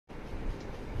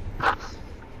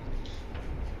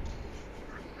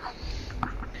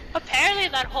Apparently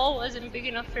that hole wasn't big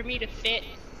enough for me to fit.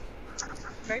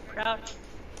 Very proud.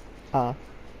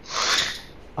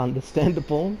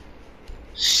 Understandable.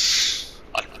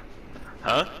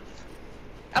 Huh?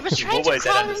 I was trying to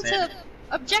crawl into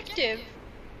objective,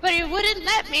 but it wouldn't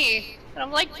let me. And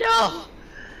I'm like, no!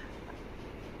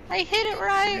 I hit it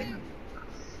right.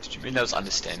 Did you mean that was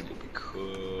understandable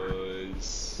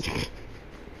because...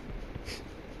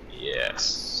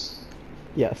 Yes.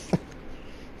 Yes.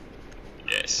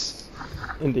 Yes.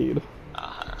 Indeed.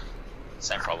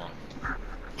 Same problem.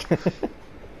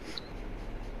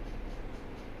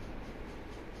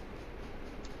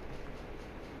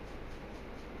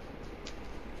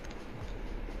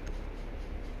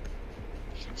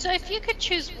 So if you could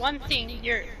choose one thing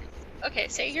you're... Okay,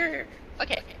 say you're...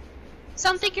 Okay.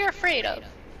 Something you're afraid of.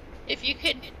 If you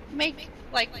could make,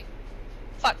 like...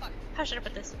 Fuck. How should I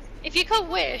put this? If you could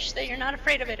wish that you're not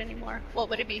afraid of it anymore, what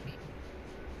would it be?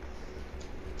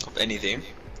 Of anything?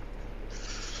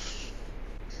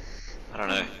 I don't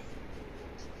know.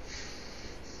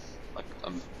 Like,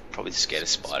 I'm probably scared of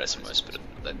spiders the most, but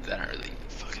they don't really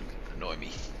fucking annoy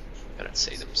me. I don't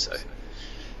see them, so...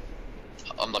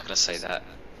 I'm not gonna say that,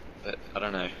 but I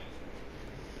don't know.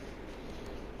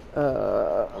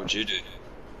 What would you do?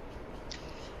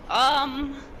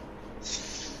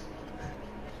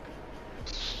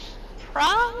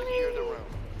 Probably...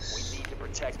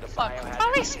 Fuck,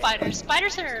 probably spiders.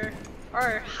 Spiders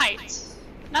are heights.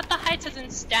 Not the heights as in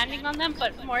standing on them,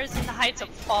 but more as in the heights of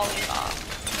falling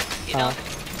off. You know?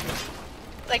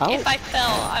 Like, if I fell,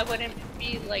 I wouldn't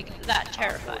be, like, that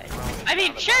terrified. I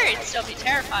mean, sure, it'd still be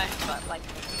terrifying, but, like,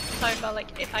 I'm talking about,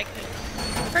 like, if I could...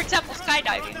 For example,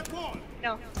 skydiving. You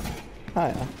know? Oh,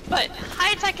 yeah. But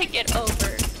heights I could get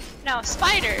over. Now,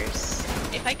 spiders,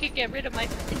 if I could get rid of my...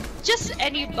 Just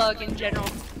any bug in general.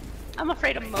 I'm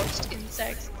afraid of most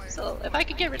insects, so if I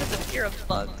could get rid of the fear of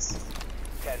bugs.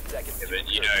 10 seconds. Yeah, but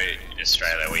you know, in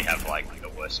Australia we have like the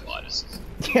worst spiders.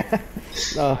 Yeah.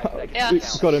 Yeah. We've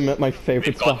got to admit my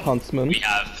favourite's the huntsman. We've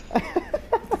got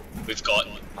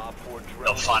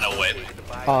the funnel whip.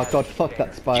 Oh god, fuck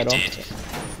that spider. You're dead.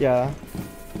 Yeah.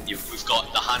 We've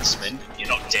got the huntsman. You're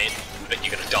not dead, but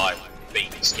you're gonna die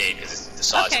being scared because it's the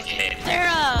size of your head. They're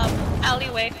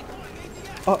alleyway.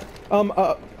 I'm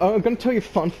gonna tell you a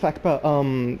fun fact about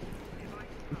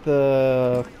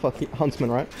the fucking huntsman,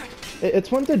 right?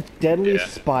 It's one of the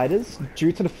deadliest spiders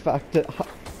due to the fact that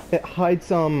it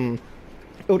hides it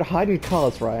would hide in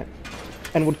cars, right?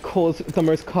 And would cause the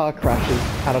most car crashes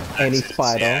out of any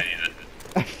spider.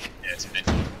 Yeah, it's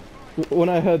mental. When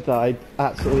I heard that, I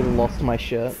absolutely lost my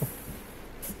shit.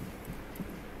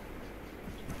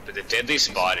 But the deadly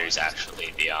spider is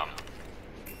actually the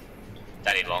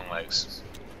Daddy Longlegs.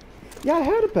 Yeah, I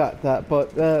heard about that,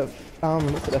 but their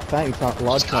fangs aren't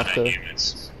large enough to...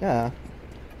 Yeah.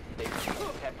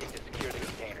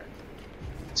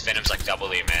 Its venom's like double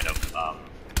the amount of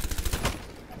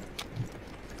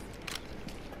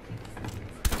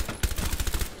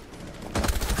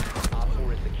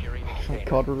Oh my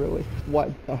god, really?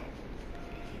 Why?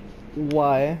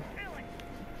 Why?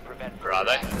 Where are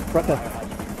they? Right there.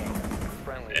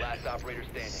 Friendly, last operator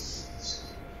standing.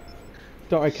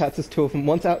 Don't worry, Cats, there's two of them.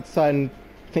 One's outside and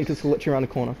I think it's literally around the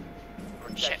corner.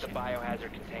 Protect the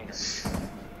biohazard container.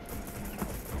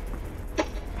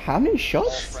 How many All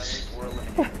shots? friendlies were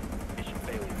eliminated. Mission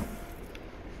failure.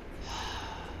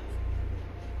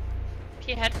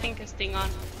 He had Pinkus thing on,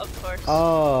 of course.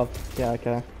 Oh, yeah,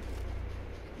 okay.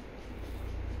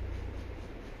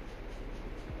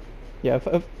 Yeah, if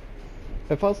I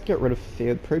was to get rid of fear,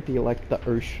 it'd probably be like the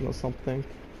ocean or something.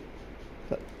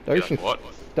 The ocean. Like what?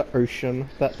 The ocean.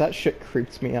 That shit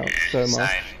creeps me out so much.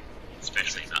 Same.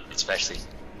 Especially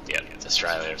yeah, it's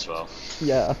Australia as well.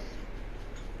 Yeah.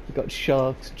 You got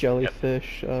sharks,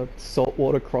 jellyfish,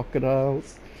 saltwater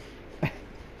crocodiles.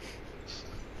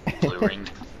 Blue ring.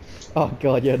 Oh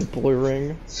god, yeah, the blue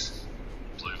ring.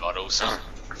 Blue bottles.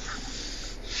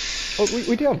 Oh,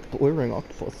 we do have blue ring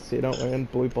octopuses here, don't we?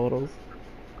 And blue bottles.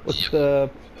 What's the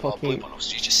Blue fucking...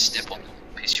 bottles, you just step on them,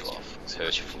 piss you off, it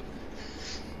hurts your foot.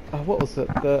 what was it?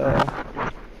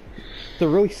 The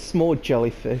really small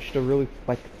jellyfish, the really,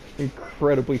 like,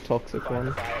 incredibly toxic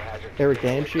one.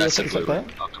 Erigantia or That's a something blue like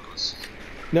ring that? octopus.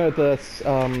 No, the,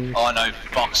 Oh no,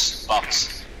 box. Oh,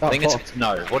 I think box. it's,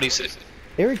 no, what is it?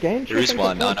 Erigantia? There is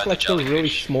one, no, it's the like the really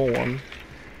jellyfish. small one.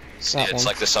 Yeah, it's one.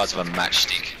 like the size of a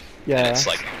matchstick. Yeah. And it's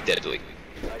like deadly.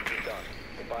 Nicely done.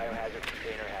 The biohazard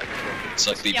container has been It's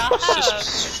like the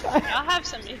Y'all have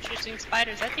some interesting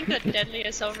spiders. I think the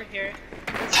deadliest over here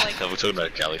is like We're talking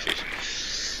about jellyfish.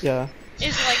 Yeah.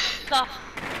 is like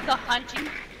the hunting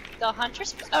the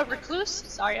hunters, a recluse.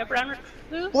 Sorry, a brown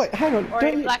recluse. Wait, hang on. Or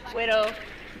Don't a you, black widow.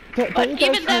 don't But you guys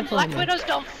even then, have, black widows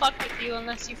don't fuck with you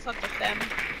unless you fuck with them.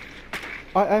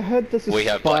 I heard this is We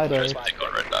have black spider. widows, but they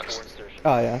got red bucks.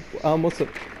 Oh yeah. What's it?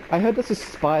 I heard this is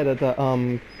spider that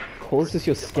causes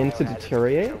your skin to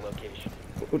deteriorate.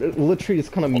 It literally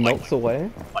just kind of melts away.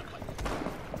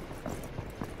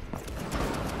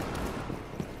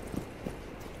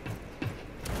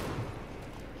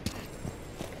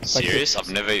 Serious? I've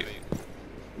never.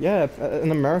 Yeah,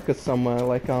 in America somewhere,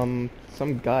 like some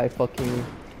guy fucking.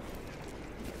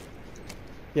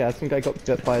 Yeah, some guy got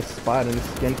bit by a spider and his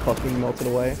skin fucking melted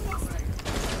away.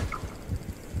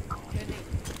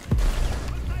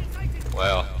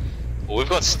 Wow. Well, we've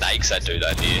got snakes that do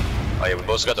that here. Oh yeah, we've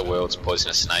also got the world's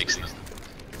poisonous snakes.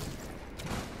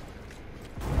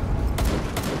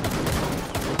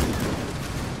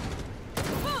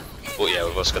 Oh yeah,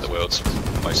 we've also got the world's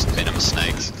most venomous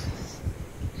snakes.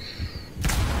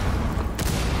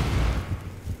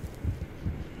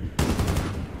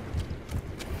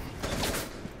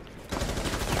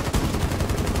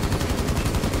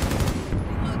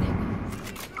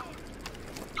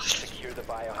 Secure the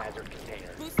biohazard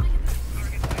container.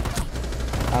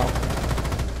 Ow.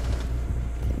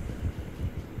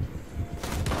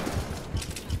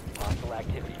 Hostile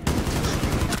activity.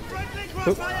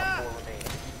 Oop.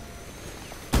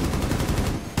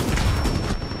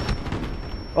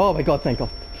 Oh my god, thank god.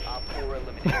 Op 4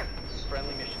 eliminated.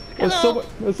 Friendly mission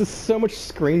There's just so much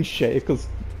screen shake, cause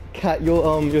Kat,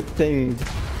 your thing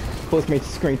caused my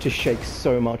screen to shake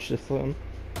so much this one.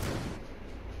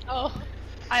 Oh,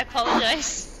 I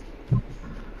apologize.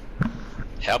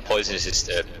 How poisonous is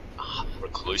the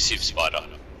reclusive spider?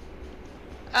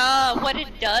 What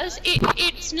it does,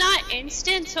 it's not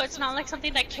instant, so it's not like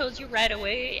something that kills you right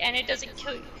away, and it doesn't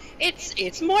kill you.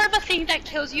 It's more of a thing that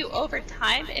kills you over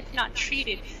time if not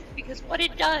treated, because what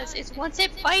it does is once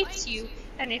it bites you,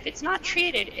 and if it's not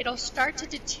treated, it'll start to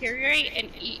deteriorate and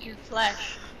eat your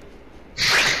flesh.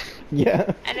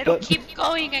 Yeah. And it'll keep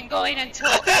going and going until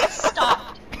it's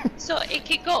stopped. So it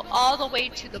can go all the way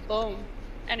to the bone,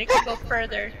 and it can go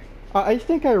further. I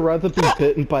think I'd rather be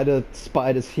bitten by the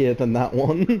spiders here than that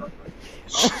one.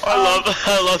 I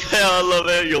love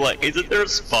how you're like, isn't there a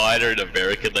spider in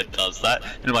America that does that?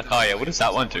 And I'm like, oh yeah, what does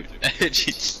that one do?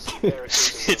 it's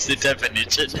the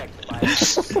definition.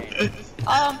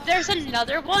 There's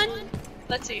another one.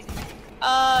 Let's see.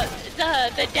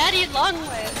 The daddy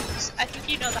longlegs. I think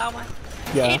you know that one.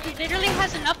 Yeah. It literally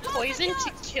has enough poison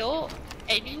to kill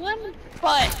anyone,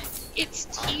 but its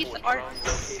teeth aren't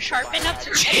sharp enough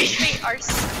to penetrate our.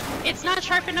 It's not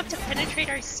sharp enough to penetrate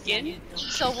our skin.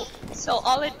 So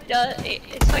all it does, so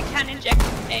it can't inject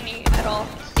any at all.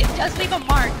 It does leave a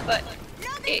mark, but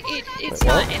it's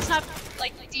not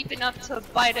like deep enough to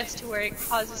bite us to where it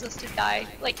causes us to die.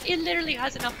 Like it literally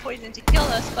has enough poison to kill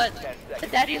us, but the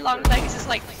daddy long legs is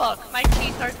like, fuck, my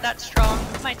teeth aren't that strong.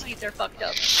 My teeth are fucked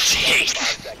up.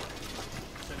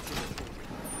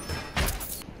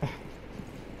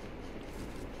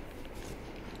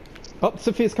 Oh,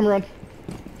 Sophia's coming around.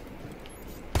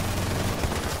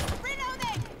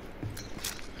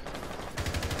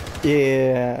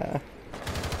 Yeah.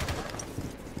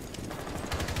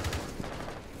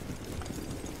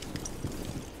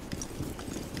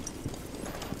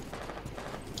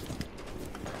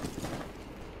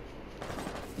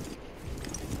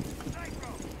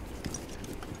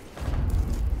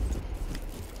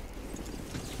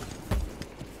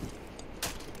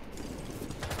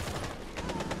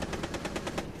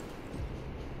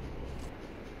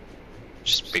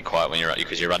 Just be quiet when you're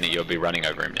because you'll be running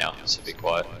over him now, so be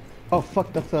quiet. Oh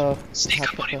fuck, that's a... Sneak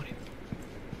up on him.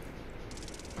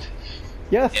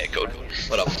 Yes! Yeah, good.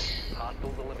 What up?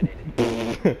 Hostiles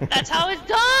eliminated. That's how it's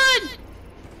done!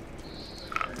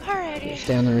 Alrighty.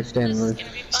 Stay on the roof, stay on the roof.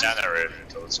 It's down the roof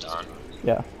until it's done.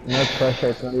 Yeah. No pressure,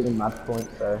 it's not even match point,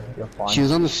 so you're fine. She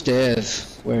was on the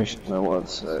stairs, where it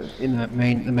was, so in the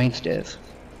main stairs.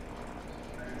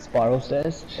 Spiral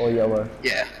stairs or yellow?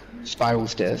 Yeah, spiral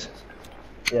stairs.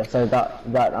 Yeah, so that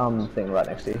thing right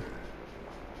next to you.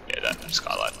 Yeah, that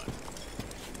skylight.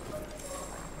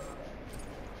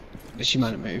 But she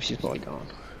might have moved, she's probably gone.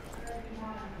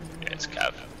 Yeah, it's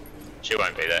Cav. She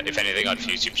won't be there. If anything, I'd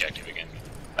fuse the objective again.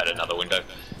 At another window.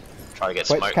 Try to get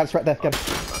Wait, smoke. Cav's right there, Cav.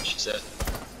 Oh, she's there.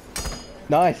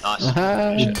 Nice!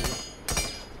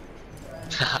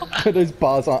 Those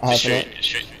bars aren't hard enough.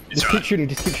 Shoot. Just keep shooting,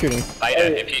 just keep shooting.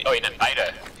 Beta,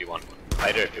 beta if you want.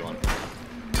 Beta if you want.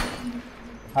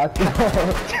 There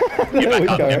we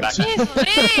Get go. back. Jeez,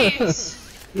 please!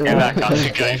 Get back up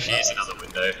and go fuse another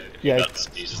window. Yeah. You've got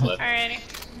fuses left. Alrighty.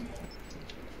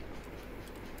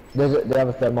 They have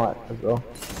a thermite as well.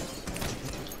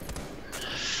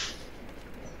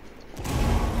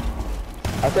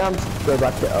 I think I'm just go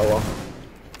back to Ella.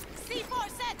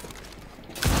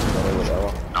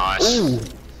 Nice. Ooh.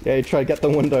 Yeah, you try to get the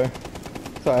window.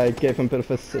 So I gave him a bit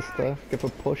of assist there. Give a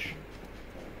push.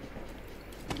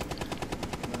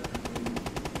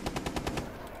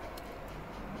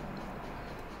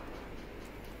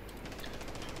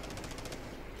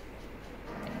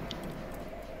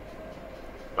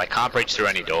 I can't breach through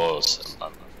any doors.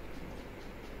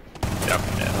 Yep,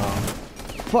 yeah.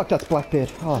 Fuck, that's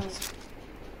Blackbeard.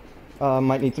 Oh,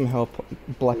 might need some help.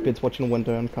 Blackbeard's watching the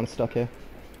window. I'm kind of stuck here.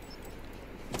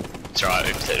 It's alright,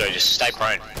 just stay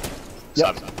prone.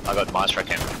 Yep. So I got my strike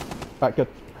in. Alright, good.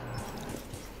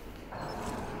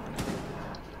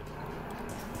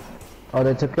 Oh,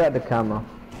 they took out the camera.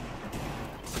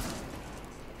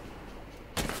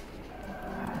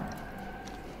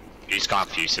 You just can't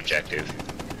fuse subjective.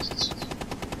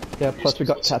 Yeah, plus we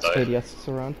got Kat's ADS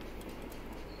around.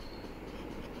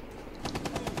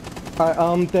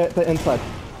 Alright, they're inside.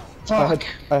 Fuck.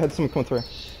 I had someone come through.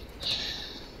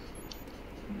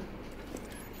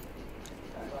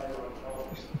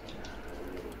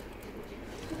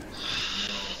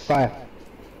 Fire.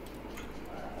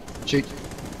 Shoot.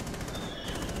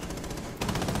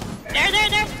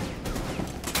 There!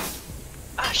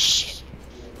 Ah, shit.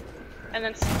 And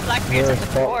then Blackbeard's at the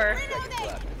door.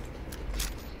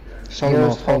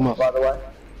 Mirrors pop, by the way.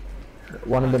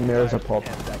 One of the mirrors are popped.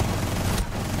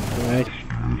 Alright.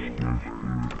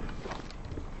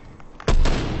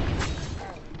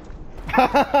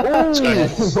 Nice!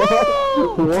 You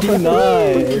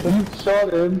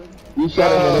shot him. You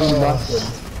shot him and he knocked him.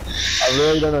 I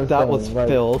really don't understand. That was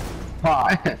Phil.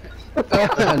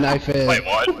 No fair. Wait,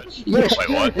 what? Wait,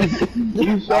 what?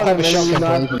 You shot him and he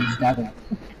knocked him.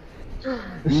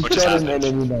 You shot him and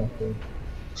then you knocked him.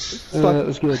 That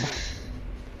was good.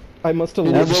 I must have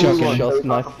Yeah, left what was the one? just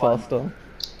knife faster.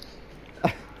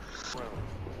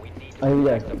 Oh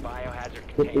yeah. The biohazard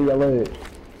Get the container. yellow.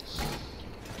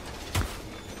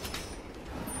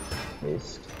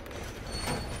 Yes.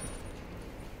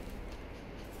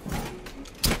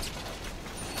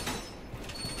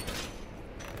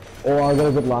 Oh, I got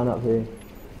a good lineup here.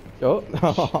 Oh.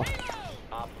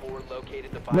 Op 4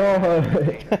 located the No.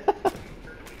 biohazard.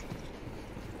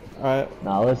 Alright,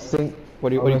 Nah, let's sync.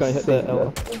 what are you gonna hit there,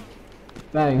 Ella?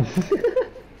 Bang.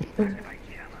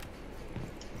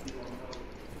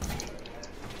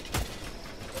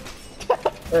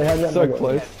 Hey, how'd that So go?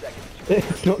 close.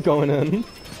 It's not going in.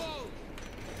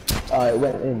 It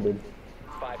went in, dude.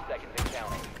 5 seconds and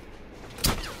counting.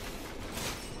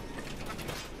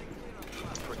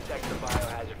 Protect the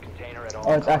biohazard container at all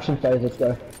Oh, it's action phase, let's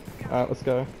go. Alright, let's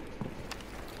go.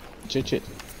 Chit.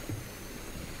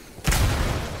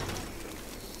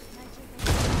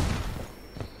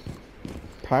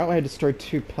 Apparently I destroyed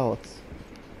 2 pellets.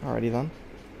 Alrighty then.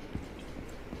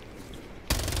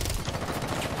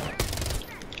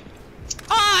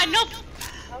 Ah, nope!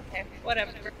 Okay,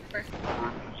 whatever.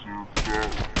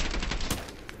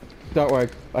 Don't worry,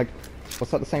 was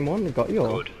that the same one? It got you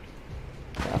or? Good.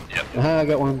 Yeah. Yep. I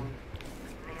got one.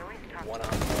 One on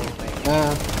 4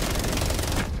 remaining.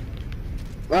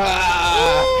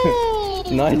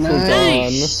 Nice one,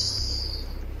 Nice.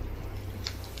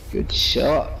 Good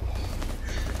shot.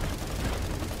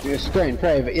 You're a screen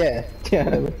prey, but yeah.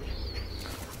 Yeah.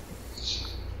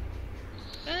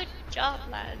 Good job,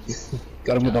 lads.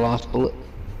 Got him with the last bullet.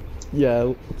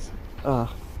 Yeah. There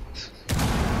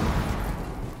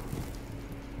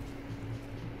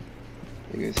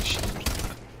goes the shot.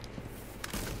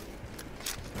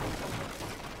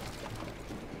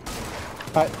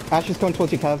 Alright, Ash is going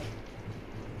towards you, Cav.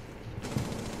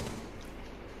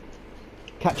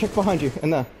 Cat, check behind you, in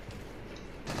there.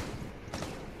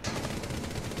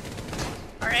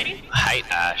 Alrighty? I hate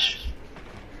Ash.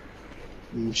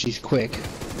 She's quick.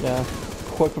 Yeah.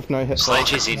 Quick with no hit.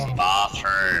 Sledge is in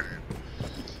bathroom.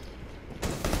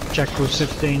 Check for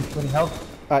 16.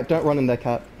 Alright, don't run in there,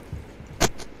 Cat.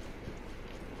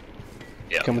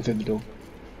 Yeah. Coming through the door.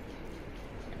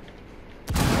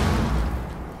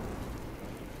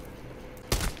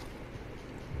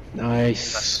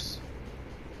 Nice.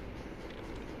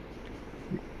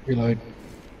 Reload.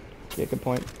 Yeah, good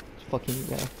point. Fucking,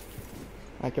 yeah.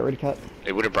 Alright, get ready, Cat.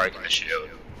 It would have broken the shield.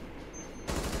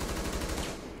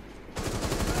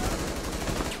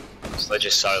 Sledge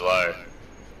is so low.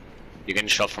 You're getting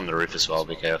shot from the roof as well,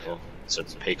 be careful. So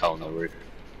it's a peak hole in the roof.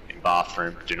 In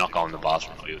bathroom. Do not go in the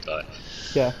bathroom or you'll die.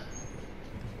 Yeah.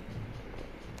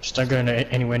 Just don't go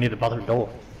anywhere near the bathroom door.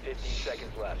 15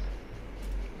 seconds left.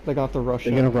 They're gonna have to rush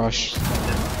They're in. gonna rush.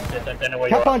 Don't know where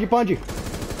Cat, behind you!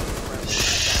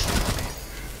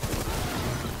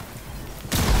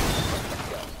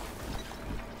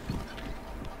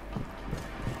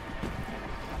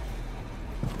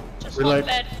 Reload. one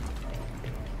bed.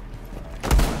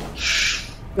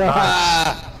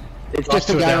 Ah! It's just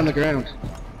a guy on the ground.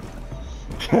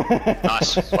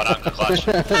 Nice. Well done, clutch.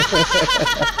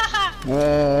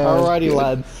 Alrighty,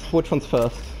 lads. Which one's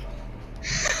first?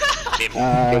 Tim,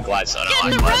 your glide side.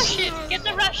 Get the Russian! Get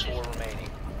the Russian! 4 remaining.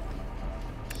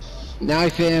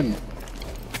 Knife him.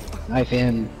 Knife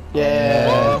him.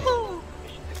 Yeah. Woohoo!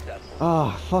 Mission successful.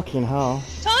 Ah, fucking hell.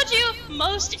 Told you,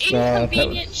 most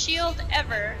inconvenient shield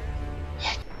ever.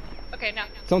 Okay, now.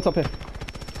 Someone's up here.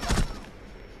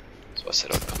 So I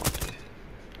said I'd come up here.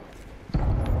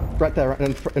 Right there, right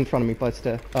in front of me by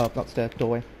stair. Not stair,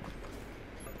 doorway.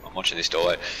 I'm watching this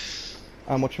doorway.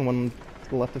 I'm watching one to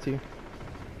the left of you.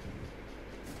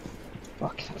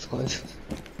 Fuck, that was close.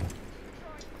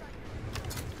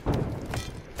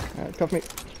 Alright, cover me.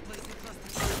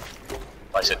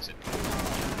 Place it.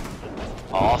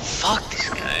 Oh, fuck this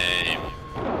game.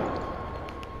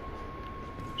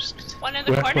 One in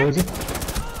the Where corner. is it?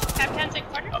 Captain's in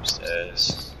corner.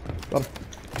 Upstairs. Got him.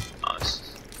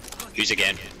 Nice. Who's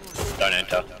again? Don't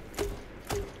enter.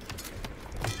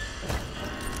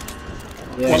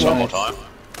 Yeah, One more time.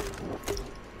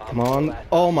 Come on.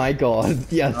 Oh my god.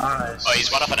 Yes. Nice. Oh, he's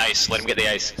one off an ace. Let him get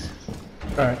the ace.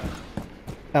 Alright.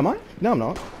 Am I? No, I'm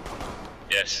not.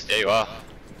 Yes, there you are.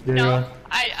 There you No, are.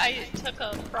 I took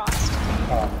a frost.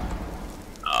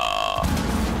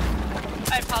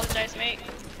 I apologize, mate.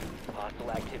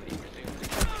 Hostile activity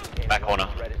resumes. Back corner.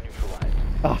 Threat is neutralized.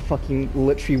 Ah, fucking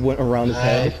literally went around his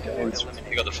head.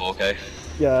 You got the 4K.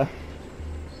 Yeah.